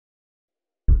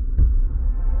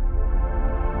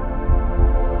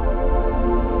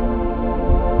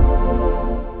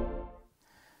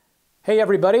Hey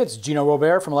everybody, it's Gino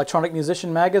Robair from Electronic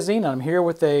Musician Magazine, and I'm here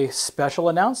with a special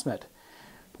announcement.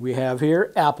 We have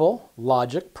here Apple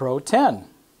Logic Pro 10.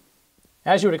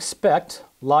 As you would expect,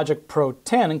 Logic Pro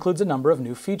 10 includes a number of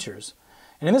new features.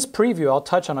 And in this preview, I'll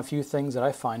touch on a few things that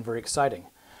I find very exciting.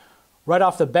 Right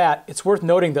off the bat, it's worth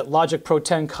noting that Logic Pro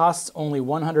 10 costs only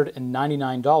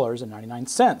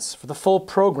 $199.99 for the full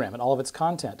program and all of its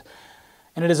content.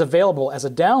 And it is available as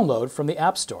a download from the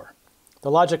App Store. The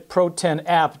Logic Pro 10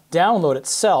 app download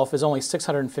itself is only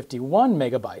 651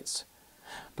 megabytes,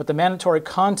 but the mandatory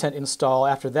content install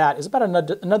after that is about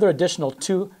another additional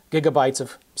 2 gigabytes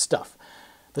of stuff.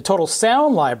 The total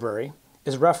sound library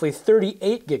is roughly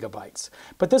 38 gigabytes,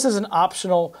 but this is an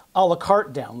optional a la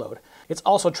carte download. It's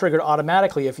also triggered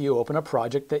automatically if you open a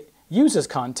project that uses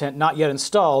content not yet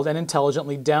installed and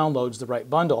intelligently downloads the right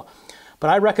bundle.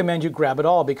 But I recommend you grab it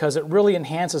all because it really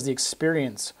enhances the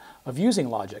experience of using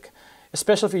Logic,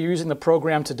 especially if you're using the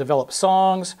program to develop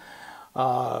songs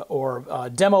or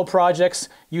demo projects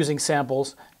using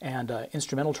samples and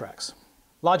instrumental tracks.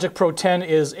 Logic Pro 10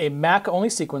 is a Mac-only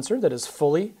sequencer that is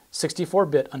fully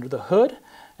 64-bit under the hood,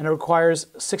 and it requires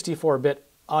 64-bit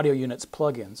audio units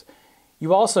plugins.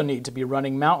 You also need to be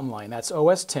running Mountain Lion, that's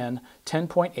OS X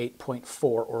 10.8.4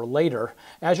 or later,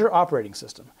 as your operating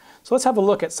system. So let's have a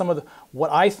look at some of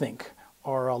what I think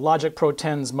are Logic Pro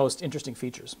 10's most interesting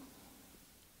features.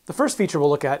 The first feature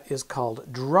we'll look at is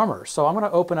called Drummer. So I'm going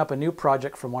to open up a new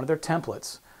project from one of their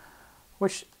templates,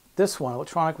 which this one,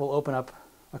 Electronic, will open up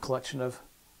a collection of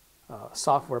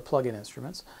software plug-in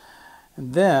instruments.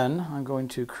 And then I'm going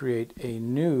to create a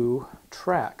new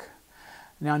track.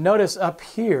 Now notice up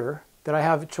here that I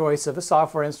have a choice of a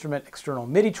software instrument, external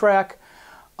MIDI track,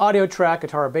 audio track,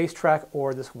 guitar or bass track,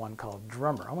 or this one called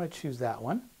Drummer. I'm going to choose that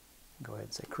one. Go ahead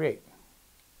and say Create.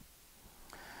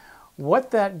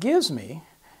 What that gives me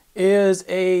is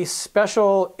a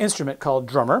special instrument called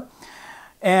Drummer,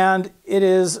 and it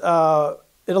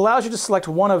allows you to select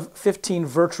one of 15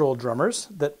 virtual drummers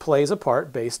that plays a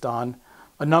part based on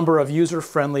a number of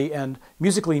user-friendly and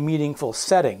musically meaningful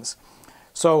settings.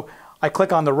 So I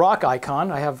click on the rock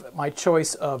icon. I have my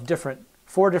choice of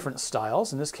 4 different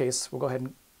styles. In this case, we'll go ahead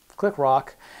and click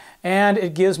rock, and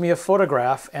it gives me a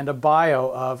photograph and a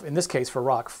bio of, in this case for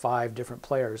rock, 5 different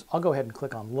players. I'll go ahead and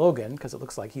click on Logan because it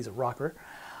looks like he's a rocker.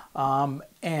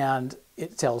 And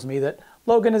it tells me that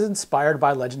Logan is inspired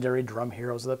by legendary drum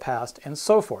heroes of the past and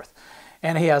so forth.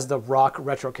 And he has the rock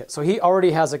retro kit. So he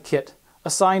already has a kit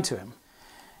assigned to him.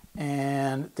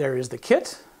 And there is the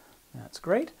kit. That's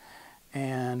great.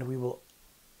 And we will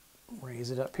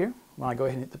raise it up here. When I go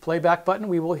ahead and hit the playback button,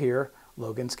 we will hear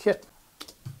Logan's kit.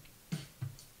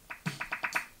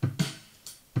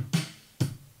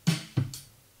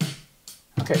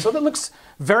 Okay, so that looks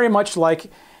very much like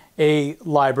a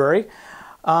library.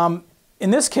 In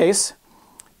this case,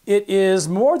 it is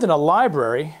more than a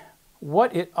library.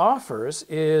 What it offers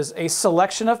is a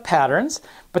selection of patterns,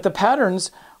 but the patterns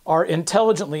are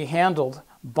intelligently handled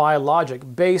by Logic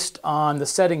based on the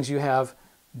settings you have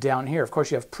down here. Of course,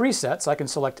 you have presets. I can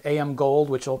select AM Gold,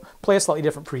 which will play a slightly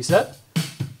different preset.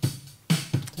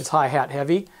 It's hi-hat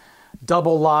heavy.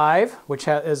 Double Live, which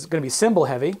is going to be cymbal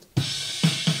heavy.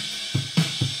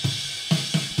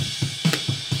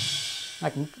 I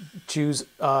can choose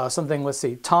something, let's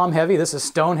see, tom heavy. This is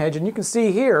Stonehenge, and you can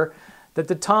see here that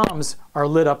the toms are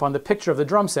lit up on the picture of the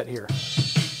drum set here.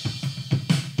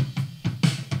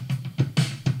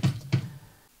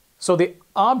 So the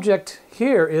object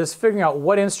here is figuring out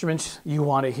what instruments you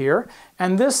want to hear,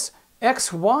 and this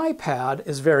XY pad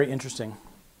is very interesting.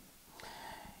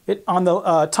 On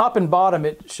the top and bottom,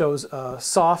 it shows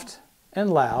soft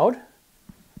and loud,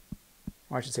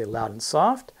 or I should say loud and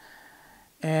soft.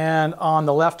 And on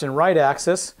the left and right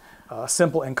axis,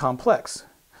 simple and complex.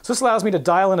 So this allows me to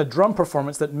dial in a drum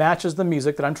performance that matches the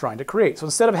music that I'm trying to create. So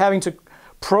instead of having to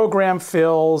program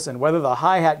fills and whether the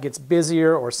hi-hat gets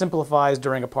busier or simplifies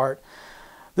during a part,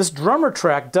 this drummer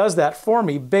track does that for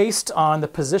me based on the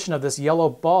position of this yellow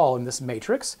ball in this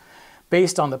matrix,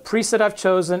 based on the preset I've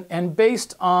chosen, and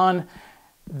based on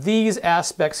these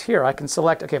aspects here. I can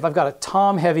select, okay, if I've got a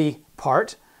tom-heavy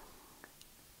part,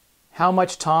 how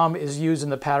much tom is used in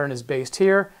the pattern is based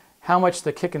here. How much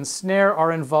the kick and snare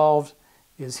are involved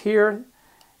is here.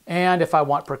 And if I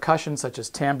want percussion such as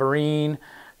tambourine,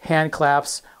 hand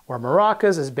claps, or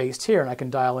maracas is based here, and I can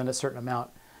dial in a certain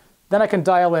amount. Then I can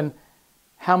dial in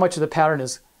how much of the pattern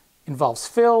involves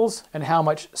fills and how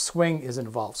much swing is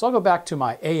involved. So I'll go back to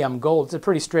my AM Gold. It's a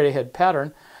pretty straight ahead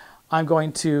pattern. I'm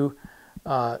going to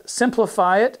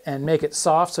simplify it and make it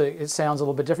soft so it sounds a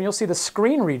little bit different. You'll see the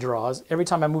screen redraws every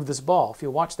time I move this ball. If you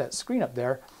watch that screen up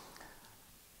there,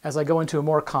 as I go into a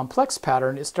more complex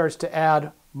pattern, it starts to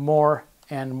add more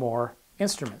and more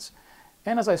instruments.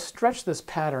 And as I stretch this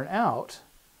pattern out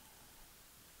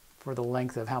for the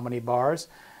length of how many bars,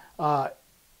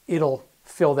 it'll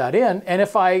fill that in. And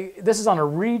this is on a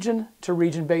region to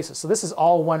region basis. So this is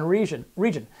all one region.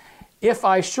 If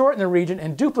I shorten the region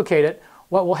and duplicate it,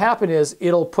 what will happen is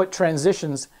it'll put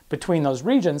transitions between those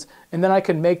regions, and then I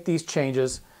can make these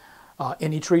changes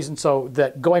in each region, so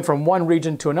that going from one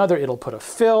region to another, it'll put a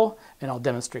fill, and I'll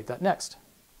demonstrate that next.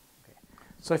 Okay.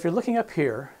 So if you're looking up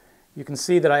here, you can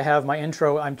see that I have my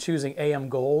intro. I'm choosing AM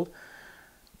Gold.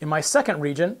 In my second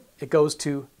region, it goes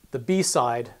to the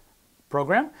B-side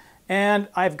program, and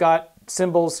I've got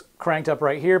cymbals cranked up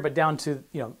right here, but down to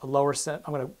a lower set.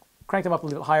 I'm going to crank them up a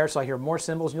little higher so I hear more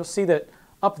cymbals. And you'll see that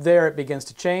up there it begins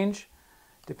to change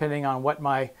depending on what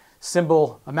my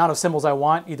amount of cymbals I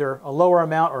want, either a lower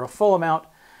amount or a full amount.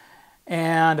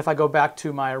 And if I go back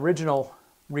to my original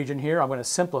region here, I'm going to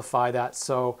simplify that.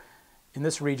 So in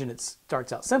this region it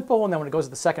starts out simple, and then when it goes to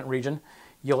the second region,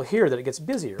 you'll hear that it gets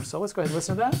busier. So let's go ahead and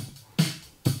listen to that.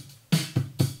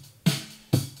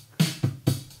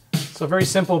 So very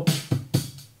simple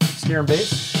snare and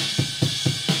bass.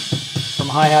 From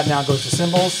hi-hat now goes to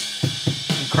cymbals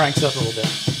and cranks up a little bit.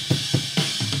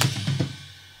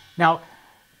 Now,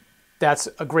 that's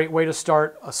a great way to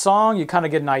start a song. You kind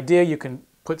of get an idea. You can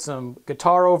put some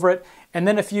guitar over it. And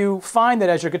then if you find that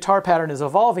as your guitar pattern is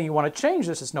evolving, you want to change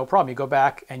this, it's no problem. You go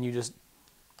back and you just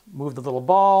move the little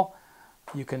ball.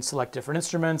 You can select different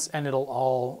instruments, and it'll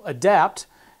all adapt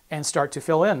and start to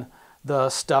fill in the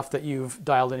stuff that you've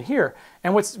dialed in here.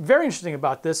 And what's very interesting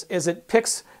about this is it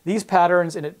picks these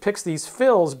patterns and it picks these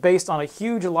fills based on a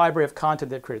huge library of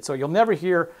content they've created. So you'll never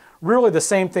hear really the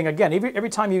same thing again. Every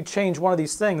time you change one of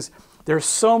these things, there's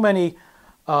so many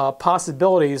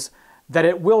possibilities that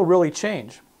it will really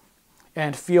change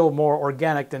and feel more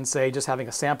organic than, say, just having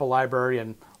a sample library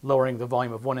and lowering the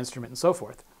volume of one instrument and so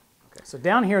forth. Okay, so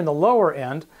down here in the lower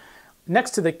end,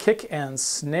 next to the kick and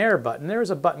snare button,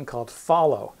 there's a button called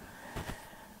Follow.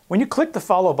 When you click the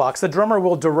follow box, the drummer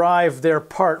will derive their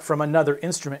part from another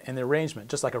instrument in the arrangement,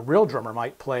 just like a real drummer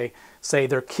might play, say,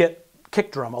 their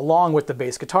kick drum along with the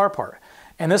bass guitar part.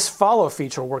 And this follow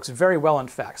feature works very well, in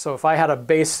fact. So if I had a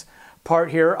bass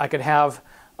part here, I could have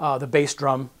the bass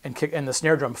drum and the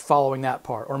snare drum following that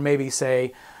part, or maybe,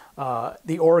 say,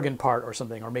 the organ part or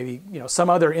something, or maybe some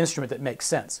other instrument that makes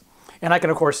sense. And I can,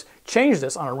 of course, change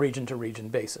this on a region-to-region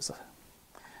basis.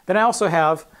 Then I also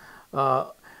have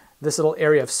this little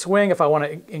area of swing. If I want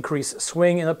to increase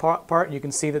swing in the part, you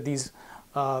can see that these,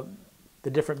 the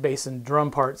different bass and drum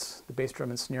parts, the bass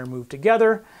drum and snare, move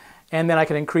together. And then I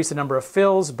can increase the number of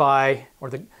fills by,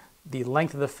 or the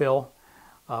length of the fill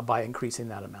by increasing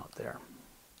that amount there.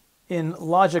 In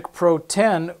Logic Pro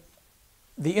 10,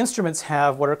 the instruments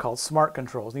have what are called smart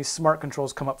controls. These smart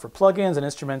controls come up for plugins and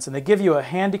instruments, and they give you a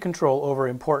handy control over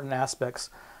important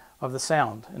aspects of the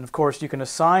sound. And of course, you can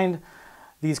assign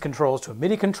these controls to a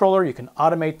MIDI controller, you can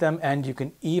automate them, and you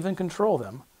can even control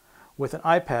them with an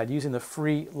iPad using the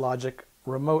free Logic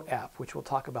Remote app, which we'll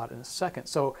talk about in a second.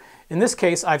 So in this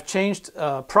case, I've changed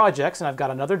projects, and I've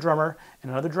got another drummer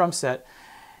and another drum set,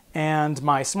 and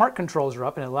my smart controls are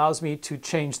up, and it allows me to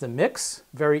change the mix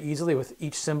very easily with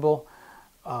each cymbal,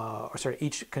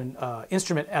 each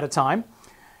instrument at a time.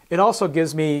 It also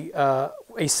gives me a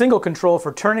single control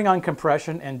for turning on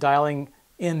compression and dialing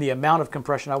in the amount of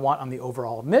compression I want on the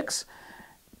overall mix.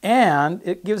 And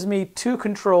it gives me two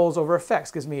controls over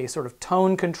effects. It gives me a sort of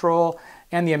tone control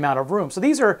and the amount of room. So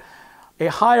these are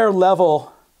a higher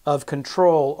level of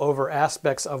control over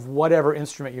aspects of whatever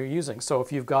instrument you're using. So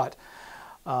if you've got,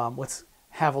 let's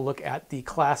have a look at the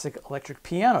classic electric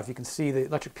piano. If you can see, the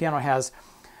electric piano has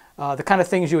the kind of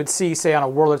things you would see, say, on a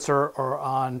Wurlitzer or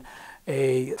on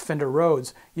a Fender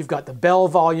Rhodes. You've got the bell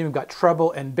volume, you've got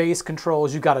treble and bass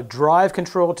controls, you've got a drive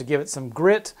control to give it some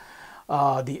grit,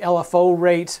 the LFO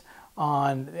rate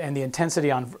and the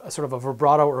intensity on sort of a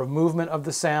vibrato or a movement of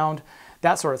the sound,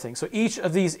 that sort of thing. So each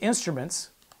of these instruments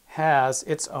has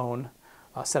its own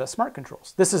set of smart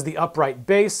controls. This is the upright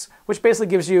bass, which basically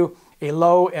gives you a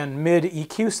low and mid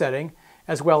EQ setting,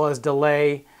 as well as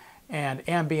delay and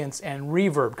ambience and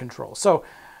reverb control. So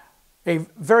a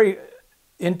very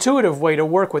intuitive way to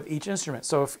work with each instrument.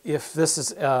 So if this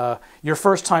is your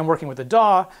first time working with the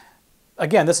DAW,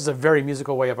 again, this is a very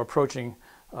musical way of approaching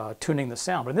tuning the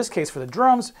sound. But in this case, for the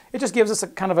drums, it just gives us a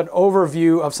kind of an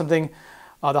overview of something,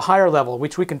 the higher level,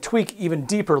 which we can tweak even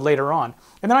deeper later on.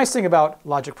 And the nice thing about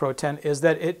Logic Pro 10 is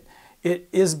that it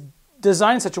is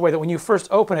designed in such a way that when you first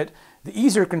open it, the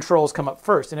easier controls come up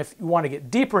first. And if you want to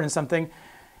get deeper in something,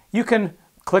 you can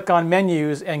click on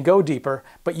menus and go deeper,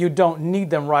 but you don't need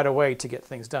them right away to get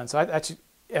things done. So actually,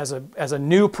 as a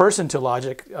new person to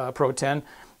Logic Pro 10,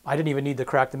 I didn't even need to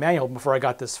crack the manual before I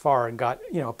got this far and got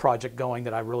a project going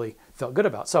that I really felt good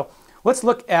about. So let's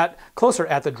look closer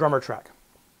at the drummer track.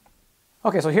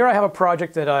 Okay, so here I have a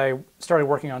project that I started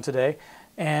working on today,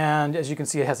 and as you can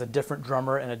see, it has a different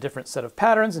drummer and a different set of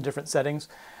patterns and different settings.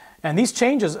 And these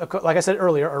changes, like I said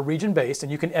earlier, are region-based,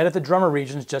 and you can edit the drummer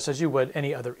regions just as you would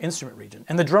any other instrument region.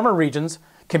 And the drummer regions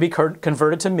can be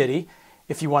converted to MIDI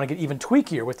if you want to get even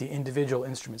tweakier with the individual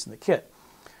instruments in the kit.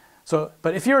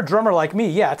 But if you're a drummer like me,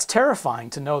 yeah, it's terrifying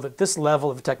to know that this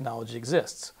level of technology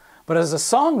exists. But as a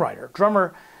songwriter,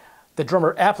 the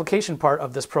drummer application part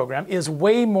of this program is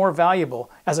way more valuable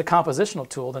as a compositional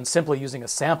tool than simply using a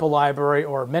sample library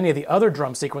or many of the other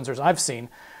drum sequencers I've seen,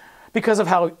 because of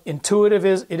how intuitive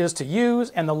it is to use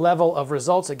and the level of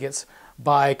results it gets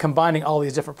by combining all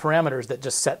these different parameters that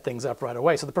just set things up right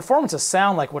away. So the performances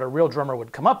sound like what a real drummer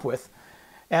would come up with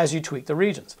as you tweak the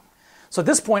regions. So at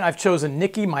this point, I've chosen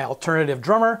Nikki, my alternative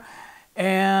drummer,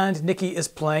 and Nikki is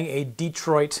playing a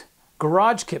Detroit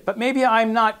garage kit, but maybe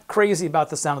I'm not crazy about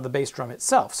the sound of the bass drum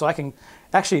itself. So I can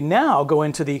actually now go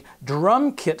into the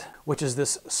drum kit, which is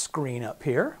this screen up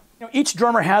here. Each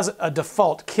drummer has a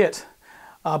default kit,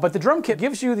 but the drum kit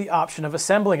gives you the option of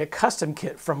assembling a custom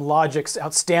kit from Logic's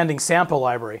outstanding sample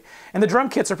library. And the drum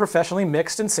kits are professionally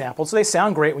mixed and sampled, so they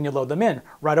sound great when you load them in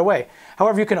right away.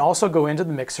 However, you can also go into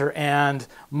the mixer and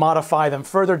modify them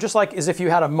further, just like as if you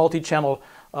had a multi-channel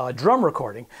drum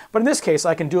recording. But in this case,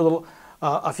 I can do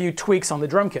a few tweaks on the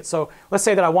drum kit. So let's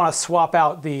say that I want to swap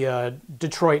out the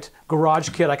Detroit garage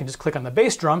kit. I can just click on the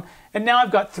bass drum, and now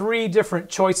I've got 3 different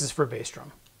choices for bass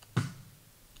drum.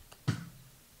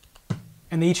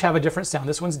 And they each have a different sound.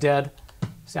 This one's dead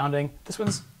sounding. This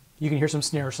one's, you can hear some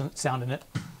snare sound in it.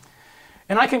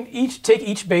 And I can take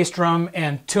each bass drum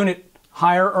and tune it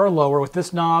higher or lower with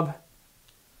this knob,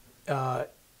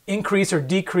 increase or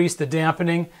decrease the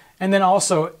dampening, and then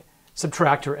also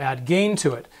subtract or add gain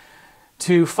to it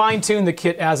to fine-tune the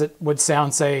kit as it would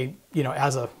sound, say,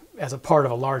 as a part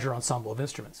of a larger ensemble of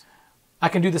instruments. I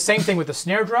can do the same thing with the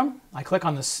snare drum. I click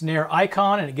on the snare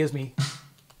icon and it gives me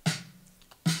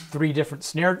 3 different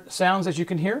snare sounds, as you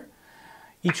can hear.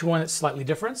 Each one is slightly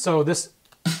different. So this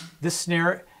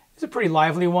snare is a pretty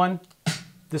lively one.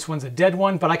 This one's a dead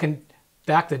one, but I can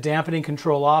back the dampening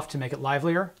control off to make it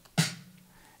livelier.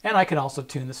 And I can also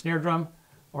tune the snare drum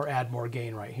or add more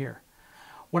gain right here.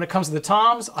 When it comes to the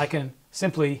toms, I can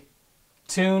simply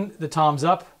tune the toms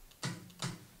up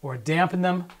or dampen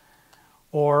them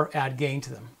or add gain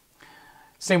to them.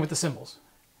 Same with the cymbals.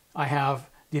 I have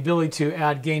the ability to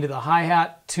add gain to the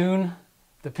hi-hat, tune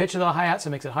the pitch of the hi-hat so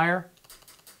it makes it higher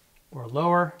or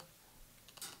lower,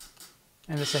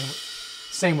 and the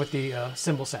same with the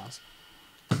cymbal sounds.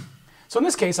 So in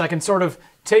this case, I can sort of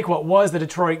take what was the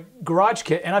Detroit garage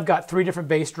kit, and I've got 3 different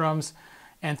bass drums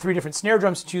and 3 different snare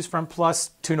drums to choose from,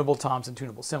 plus tunable toms and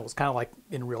tunable cymbals, kind of like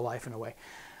in real life in a way.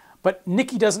 But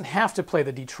Nikki doesn't have to play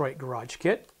the Detroit garage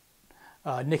kit.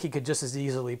 Nikki could just as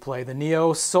easily play the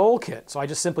Neo Soul kit. So I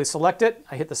just simply select it,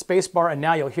 I hit the space bar, and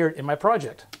now you'll hear it in my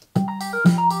project.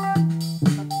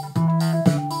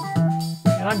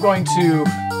 And I'm going to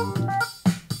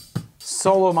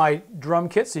solo my drum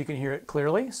kit so you can hear it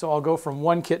clearly. So I'll go from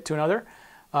one kit to another.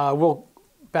 We'll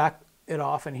back it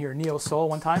off and hear Neo Soul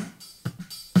one time.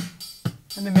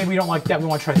 And then maybe we don't like that, we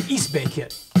want to try the East Bay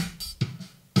kit.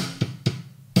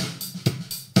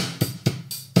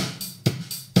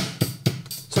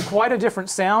 So quite a different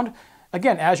sound.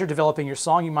 Again, as you're developing your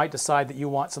song, you might decide that you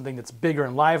want something that's bigger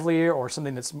and livelier, or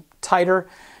something that's tighter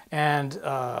and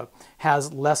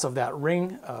has less of that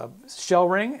ring, shell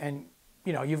ring. And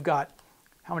you've got,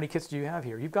 how many kits do you have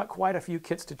here? You've got quite a few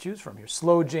kits to choose from here.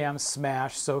 Slow Jam,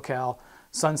 Smash, SoCal,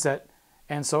 Sunset,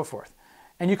 and so forth.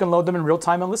 And you can load them in real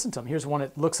time and listen to them. Here's one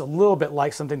that looks a little bit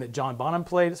like something that John Bonham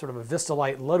played, sort of a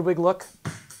Vistalite Ludwig look.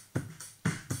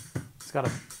 It's got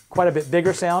quite a bit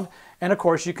bigger sound. And of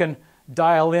course, you can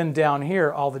dial in down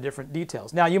here all the different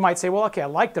details. Now you might say, well, okay, I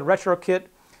like the retro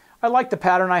kit. I like the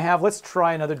pattern I have. Let's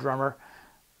try another drummer.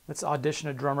 Let's audition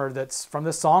a drummer that's from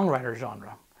the songwriter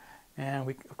genre. And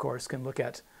we, of course, can look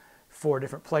at 4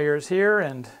 different players here,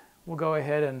 and we'll go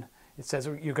ahead and it says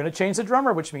you're going to change the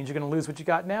drummer, which means you're going to lose what you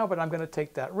got now, but I'm going to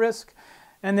take that risk.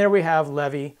 And there we have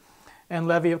Levy. And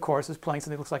Levy, of course, is playing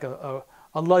something that looks like a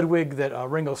Ludwig that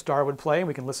Ringo Starr would play, and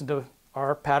we can listen to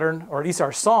our pattern, or at least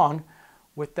our song,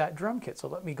 with that drum kit. So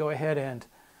let me go ahead and,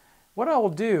 what I will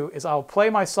do is I'll play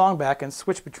my song back and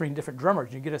switch between different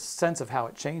drummers. You get a sense of how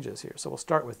it changes here. So we'll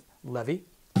start with Levy.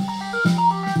 So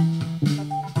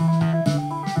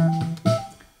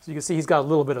you can see he's got a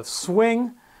little bit of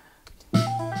swing.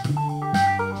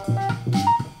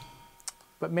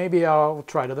 but maybe I'll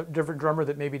try a different drummer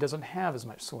that maybe doesn't have as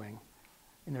much swing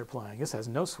in their playing. This has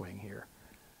no swing here.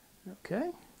 Okay.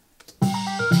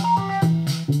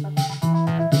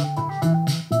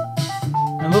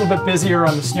 And a little bit busier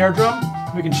on the snare drum.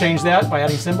 We can change that by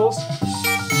adding cymbals.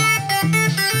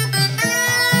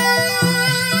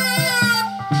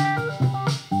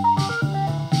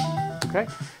 Okay,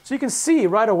 so you can see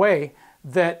right away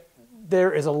that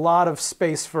there is a lot of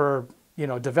space for, you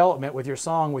know, development with your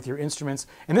song, with your instruments,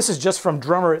 and this is just from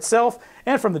Drummer itself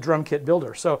and from the drum kit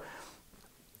builder. So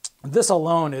this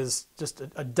alone is just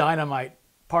a dynamite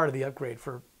part of the upgrade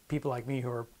for people like me who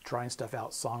are trying stuff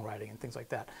out, songwriting and things like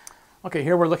that. Okay,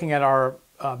 here we're looking at our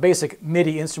basic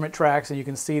MIDI instrument tracks, and you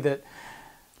can see that,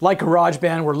 like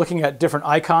GarageBand, we're looking at different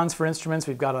icons for instruments.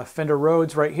 We've got a Fender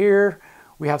Rhodes right here.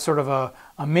 We have sort of a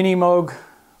mini Moog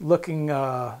looking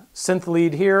synth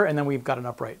lead here, and then we've got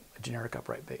a generic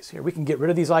upright bass here. We can get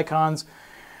rid of these icons.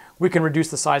 We can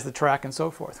reduce the size of the track and so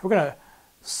forth. We're going to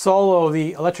solo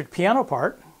the electric piano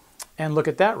part and look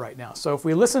at that right now. So if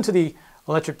we listen to the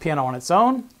electric piano on its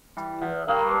own,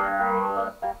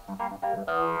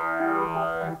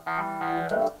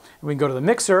 we can go to the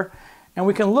mixer, and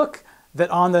we can look that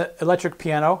on the electric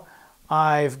piano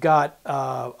I've got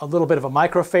a little bit of a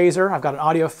microphaser. I've got an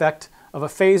audio effect of a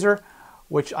phaser,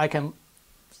 which I can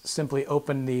simply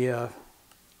open the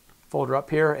folder up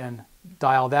here and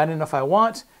dial that in if I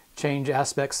want, change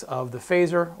aspects of the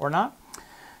phaser or not.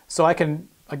 So I can,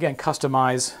 again,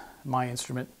 customize my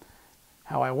instrument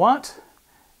how I want.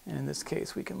 And in this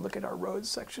case, we can look at our Rhodes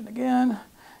section again,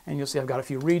 and you'll see I've got a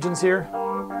few regions here.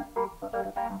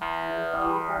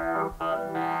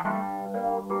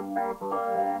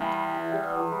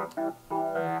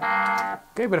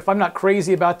 Okay, but if I'm not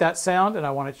crazy about that sound and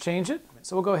I want to change it,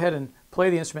 so we'll go ahead and play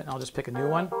the instrument, and I'll just pick a new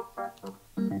one.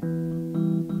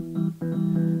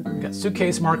 We've got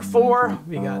Suitcase Mark IV.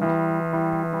 We got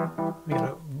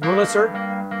a Wurlitzer,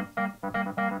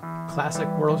 classic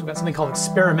Wurlitzer. We've got something called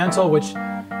Experimental, which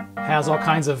has all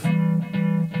kinds of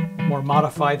more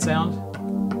modified sound.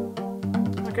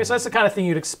 Okay, so that's the kind of thing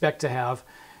you'd expect to have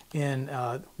in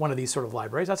one of these sort of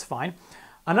libraries. That's fine.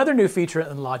 Another new feature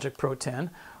in Logic Pro 10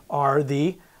 are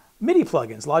the MIDI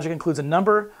plugins. Logic includes a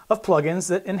number of plugins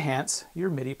that enhance your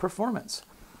MIDI performance.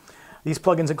 These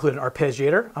plugins include an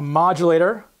arpeggiator, a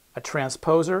modulator, a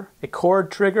transposer, a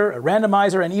chord trigger, a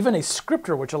randomizer, and even a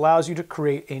scripter, which allows you to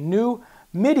create a new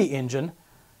MIDI engine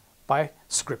by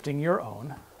scripting your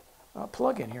own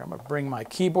plugin here. I'm going to bring my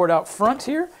keyboard out front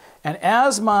here, and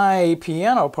as my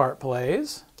piano part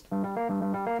plays,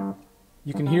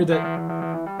 you can hear that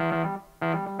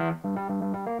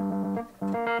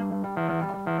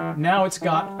now it's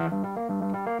got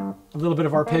a little bit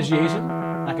of arpeggiation.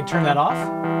 I can turn that off,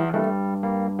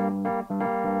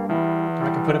 or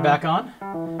I can put it back on.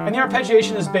 And the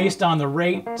arpeggiation is based on the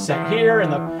rate set here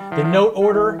and the note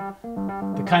order,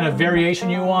 the kind of variation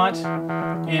you want,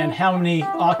 and how many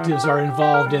octaves are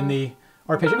involved in the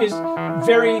arpeggio. It's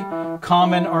very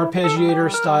common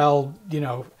arpeggiator style,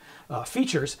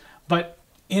 features, but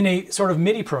in a sort of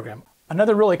MIDI program.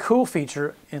 Another really cool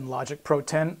feature in Logic Pro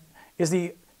 10 is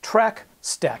the track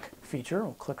stack feature.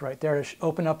 We'll click right there to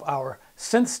open up our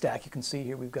synth stack. You can see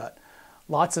here we've got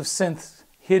lots of synths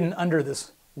hidden under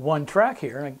this one track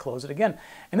here, and I can close it again.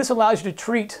 And this allows you to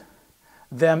treat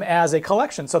them as a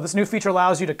collection. So this new feature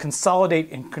allows you to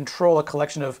consolidate and control a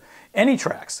collection of any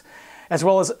tracks, as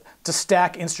well as to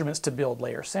stack instruments to build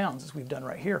layer sounds, as we've done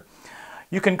right here.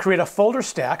 You can create a folder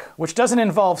stack, which doesn't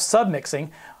involve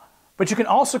submixing, but you can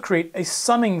also create a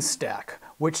summing stack,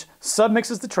 which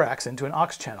submixes the tracks into an aux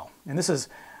channel. And this is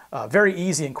very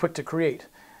easy and quick to create.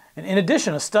 And in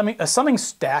addition, a summing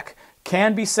stack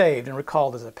can be saved and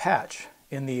recalled as a patch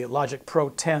in the Logic Pro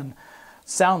 10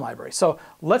 sound library. So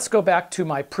let's go back to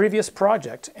my previous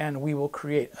project, and we will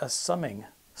create a summing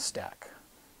stack.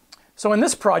 So in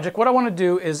this project, what I want to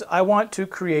do is I want to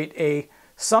create a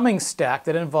summing stack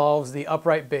that involves the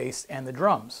upright bass and the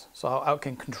drums. So I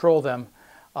can control them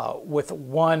with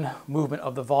one movement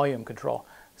of the volume control.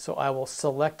 So I will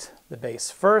select the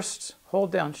bass first,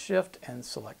 hold down Shift and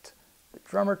select the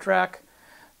drummer track.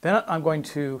 Then I'm going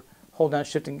to hold down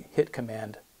Shift and hit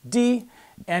Command D,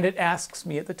 and it asks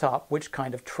me at the top which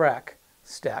kind of track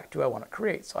stack do I want to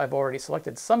create. So I've already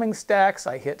selected summing stacks.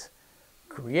 I hit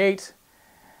Create,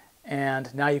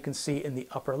 and now you can see in the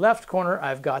upper left corner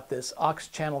I've got this aux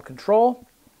channel control.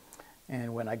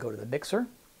 And when I go to the mixer,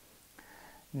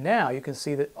 now you can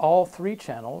see that all three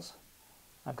channels,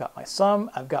 I've got my sum,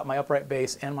 I've got my upright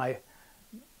bass, and my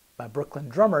Brooklyn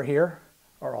drummer here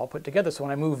are all put together. So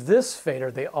when I move this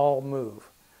fader, they all move.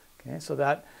 Okay, so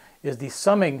that is the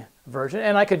summing version,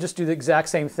 and I could just do the exact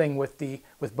same thing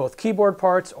with both keyboard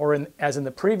parts, or as in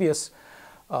the previous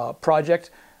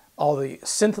project, all the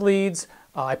synth leads.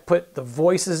 I put the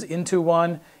voices into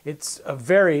one.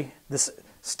 This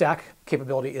stack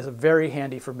capability is very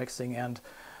handy for mixing, and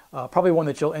probably one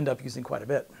that you'll end up using quite a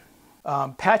bit.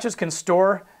 Patches can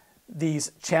store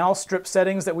these channel strip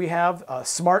settings that we have,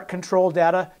 smart control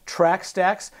data, track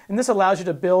stacks, and this allows you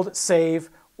to build, save,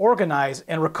 organize,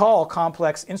 and recall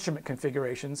complex instrument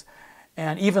configurations,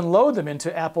 and even load them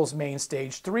into Apple's main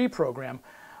Stage 3 program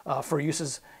for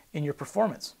uses in your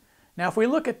performance. Now, if we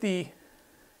look at the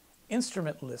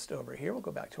instrument list over here, we'll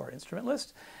go back to our instrument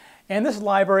list, and this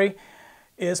library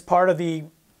is part of the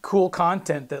cool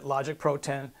content that Logic Pro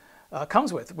 10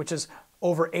 comes with, which is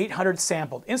over 800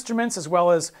 sampled instruments, as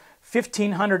well as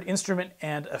 1,500 instrument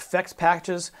and effects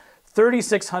patches,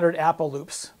 3,600 Apple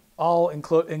loops, all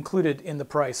included in the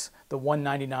price, the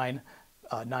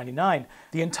 $199.99.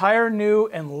 The entire new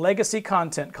and legacy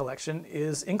content collection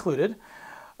is included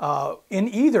in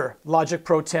either Logic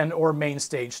Pro 10 or Main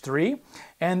Stage 3,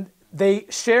 and they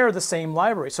share the same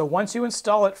library. So once you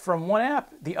install it from one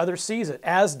app, the other sees it,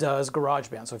 as does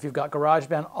GarageBand. So if you've got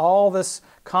GarageBand, all this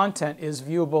content is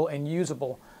viewable and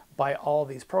usable by all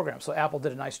these programs. So Apple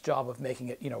did a nice job of making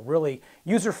it, really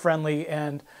user-friendly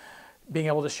and being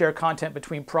able to share content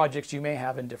between projects you may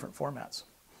have in different formats.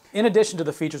 In addition to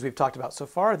the features we've talked about so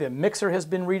far, the mixer has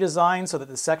been redesigned so that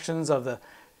the sections of the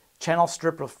channel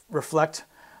strip reflect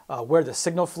where the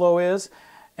signal flow is.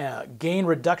 Gain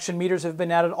reduction meters have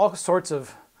been added, all sorts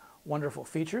of wonderful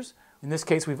features. In this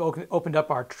case, we've opened up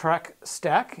our track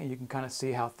stack, and you can kind of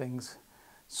see how things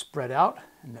spread out,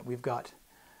 and that we've got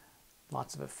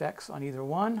lots of effects on either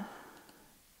one.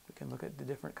 We can look at the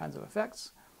different kinds of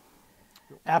effects.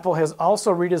 Apple has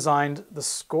also redesigned the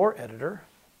score editor,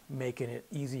 making it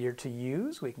easier to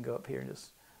use. We can go up here and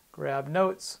just grab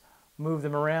notes, move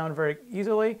them around very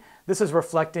easily. This is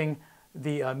reflecting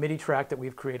the MIDI track that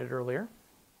we've created earlier.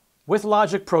 With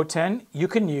Logic Pro 10, you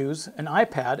can use an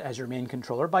iPad as your main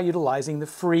controller by utilizing the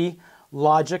free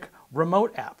Logic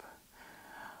Remote app.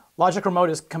 Logic Remote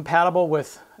is compatible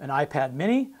with an iPad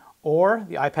mini or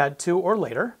the iPad 2 or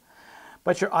later,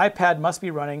 but your iPad must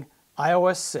be running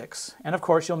iOS 6, and of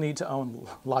course you'll need to own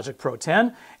Logic Pro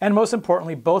 10, and most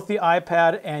importantly, both the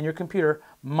iPad and your computer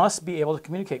must be able to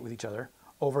communicate with each other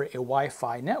over a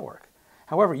Wi-Fi network.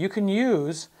 However, you can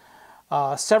use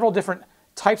several different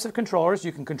types of controllers.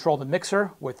 You can control the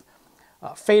mixer with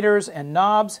faders and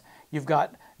knobs. You've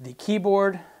got the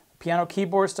keyboard, piano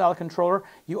keyboard style controller.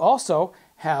 You also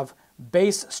have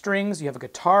bass strings, you have a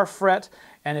guitar fret,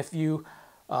 and if you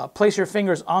place your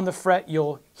fingers on the fret,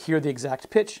 you'll hear the exact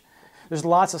pitch. There's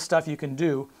lots of stuff you can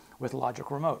do with Logic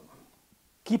Remote.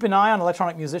 Keep an eye on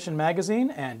Electronic Musician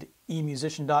magazine and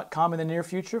emusician.com in the near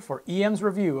future for EM's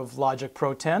review of Logic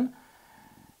Pro 10.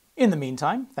 In the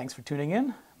meantime, thanks for tuning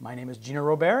in. My name is Gino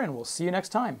Robair, and we'll see you next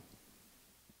time.